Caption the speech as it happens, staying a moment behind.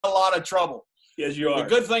a lot of trouble. Yes, you are. The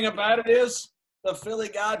good thing about it is the Philly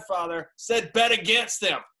Godfather said bet against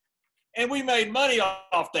them. And we made money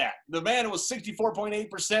off that. The man was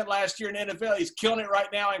 64.8% last year in the NFL. He's killing it right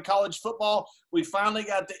now in college football. We finally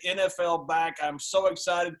got the NFL back. I'm so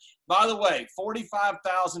excited. By the way,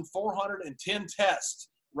 45,410 tests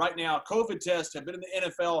right now, COVID tests, have been in the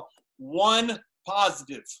NFL. One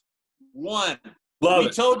positive. One. We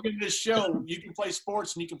told you in this show you can play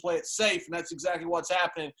sports and you can play it safe, and that's exactly what's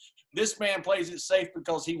happening. This man plays it safe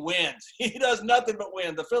because he wins. He does nothing but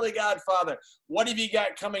win. The Philly Godfather, what have you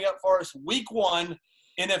got coming up for us week 1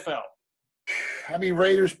 NFL? I mean,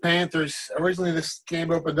 Raiders, Panthers. Originally, this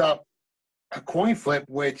game opened up a coin flip,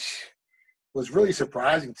 which was really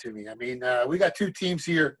surprising to me. I mean, we got two teams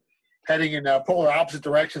here heading in polar opposite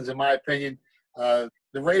directions, in my opinion.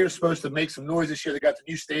 The Raiders supposed to make some noise this year. They got the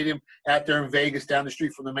new stadium out there in Vegas down the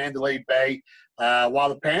street from the Mandalay Bay. While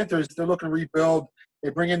the Panthers, they're looking to rebuild. They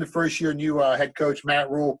bring in the first-year new head coach, Matt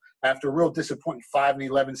Rule, after a real disappointing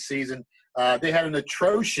 5-11 season. They had an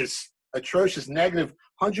atrocious negative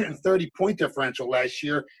 130-point differential last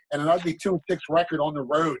year and an ugly 2-6 record on the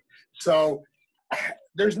road. So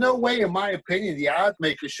there's no way, in my opinion, the odds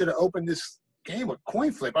makers should have opened this game with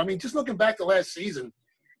coin flip. I mean, just looking back to last season,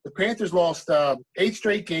 the Panthers lost 8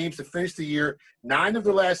 straight games to finish the year, 9 of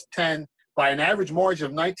the last 10 by an average margin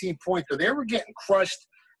of 19 points. So they were getting crushed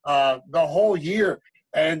the whole year.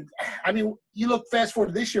 And, I mean, you look fast forward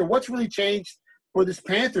to this year, what's really changed for this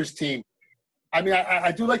Panthers team? I mean,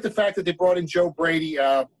 I do like the fact that they brought in Joe Brady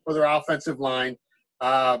for their offensive line.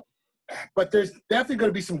 But there's definitely going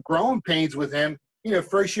to be some growing pains with him. You know,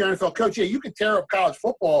 first-year NFL coach, yeah, you can tear up college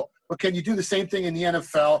football, but can you do the same thing in the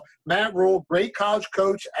NFL? Matt Rule, great college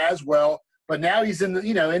coach as well, but now he's in the,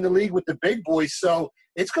 in the league with the big boys. So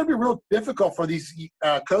it's going to be real difficult for these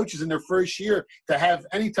coaches in their first year to have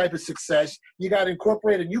any type of success. You got to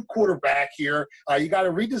incorporate a new quarterback here. You got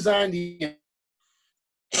to redesign the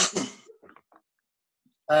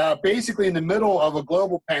basically in the middle of a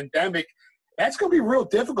global pandemic. That's going to be real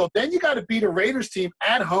difficult. Then you got to beat a Raiders team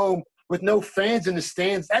at home with no fans in the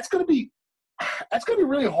stands. That's going to be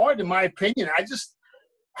really hard, in my opinion.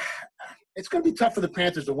 It's going to be tough for the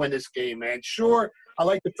Panthers to win this game, man. Sure, I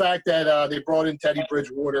like the fact that they brought in Teddy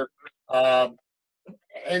Bridgewater,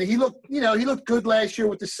 and he looked good last year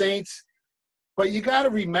with the Saints. But you got to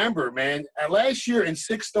remember, man, last year in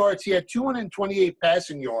 6 starts, he had 228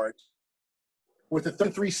 passing yards with a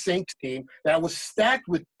 33 Saints team that was stacked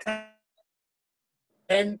with talent.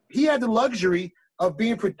 And he had the luxury of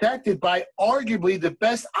being protected by arguably the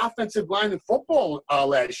best offensive line in football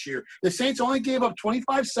last year. The Saints only gave up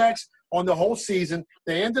 25 sacks on the whole season.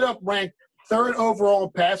 They ended up ranked 3rd overall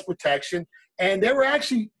in pass protection, and they were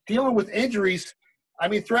actually dealing with injuries,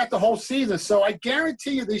 throughout the whole season. So I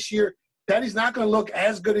guarantee you this year that he's not going to look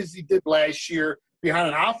as good as he did last year behind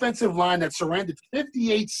an offensive line that surrendered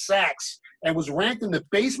 58 sacks and was ranked in the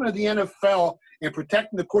basement of the NFL in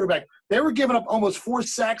protecting the quarterback. They were giving up almost 4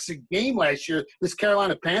 sacks a game last year, this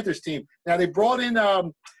Carolina Panthers team. Now, they brought in,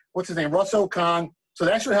 Russell Okung, so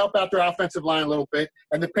that should help out their offensive line a little bit.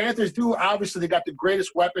 And the Panthers obviously, they got the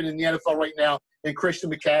greatest weapon in the NFL right now in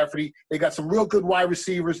Christian McCaffrey. They got some real good wide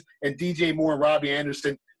receivers in DJ Moore and Robbie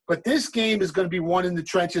Anderson. But this game is going to be won in the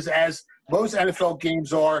trenches, as most NFL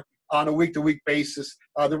games are on a week-to-week basis.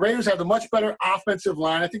 The Raiders have the much better offensive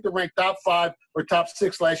line. I think they're ranked top 5 or top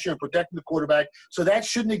 6 last year in protecting the quarterback. So that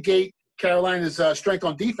should negate Carolina's strength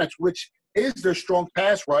on defense, which is their strong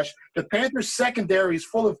pass rush. The Panthers' secondary is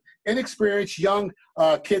full of inexperienced young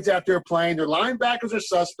kids out there playing. Their linebackers are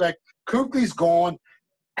suspect. Kuechly's gone.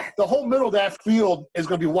 The whole middle of that field is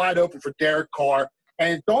going to be wide open for Derek Carr.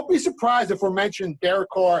 And don't be surprised if we're mentioning Derek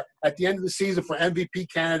Carr at the end of the season for MVP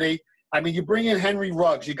candidate. You bring in Henry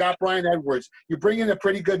Ruggs. You got Brian Edwards. You bring in a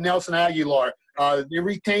pretty good Nelson Aguilar. You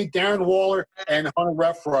retain Darren Waller and Hunter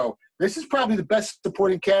Renfrow. This is probably the best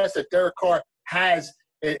supporting cast that Derek Carr has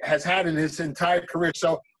had in his entire career.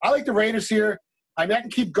 So I like the Raiders here. I can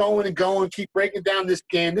keep going and going, keep breaking down this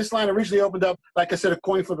game. This line originally opened up, like I said, a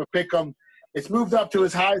coin flip, a pick 'em. It's moved up to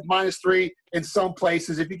as high as -3 in some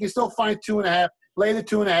places. If you can still find 2.5, lay the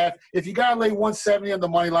 2.5. If you got to lay 170 on the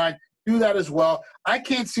money line, do that as well. I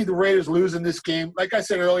can't see the Raiders losing this game. Like I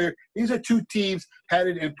said earlier, these are two teams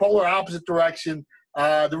headed in polar opposite direction.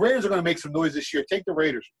 The Raiders are going to make some noise this year. Take the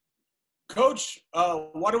Raiders. Coach,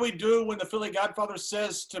 what do we do when the Philly Godfather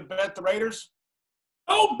says to bet the Raiders?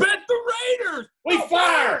 Oh, bet the Raiders! We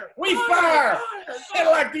fire! Kind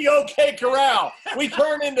of like the OK Corral. We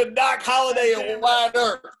turn into Doc Holliday and Wide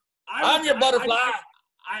Earth. I'm your butterfly.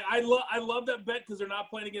 I love that bet because they're not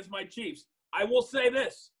playing against my Chiefs. I will say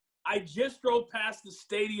this. I just drove past the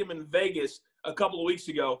stadium in Vegas a couple of weeks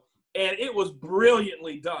ago, and it was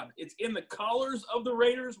brilliantly done. It's in the colors of the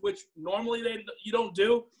Raiders, which normally you don't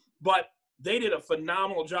do, but they did a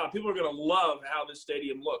phenomenal job. People are going to love how this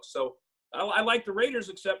stadium looks. So I like the Raiders,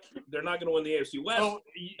 except they're not going to win the AFC West,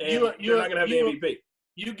 and they're not going to have the MVP.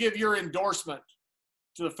 You give your endorsement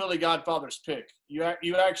to the Philly Godfathers pick. You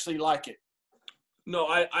actually like it. No,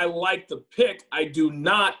 I like the pick. I do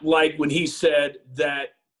not like when he said that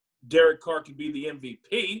Derek Carr could be the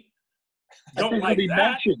MVP. Don't like that.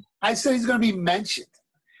 Mentioned. I said he's going to be mentioned.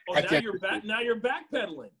 Oh, now you're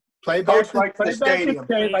backpedaling. Play back the stadium.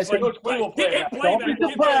 I said, don't be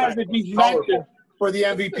surprised if he's mentioned for the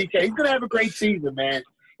MVP. He's going to have a great season, man.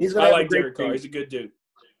 He's going to have a great Derek Carr. He's a good dude.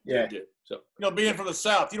 Yeah. Good dude. So, being from the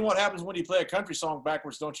South, you know what happens when you play a country song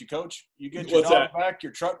backwards, don't you, Coach? You get your dog back,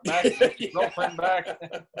 your truck back, your girlfriend back.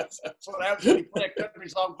 That's what happens when you play a country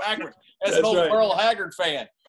song backwards. As an old Merle Haggard fan.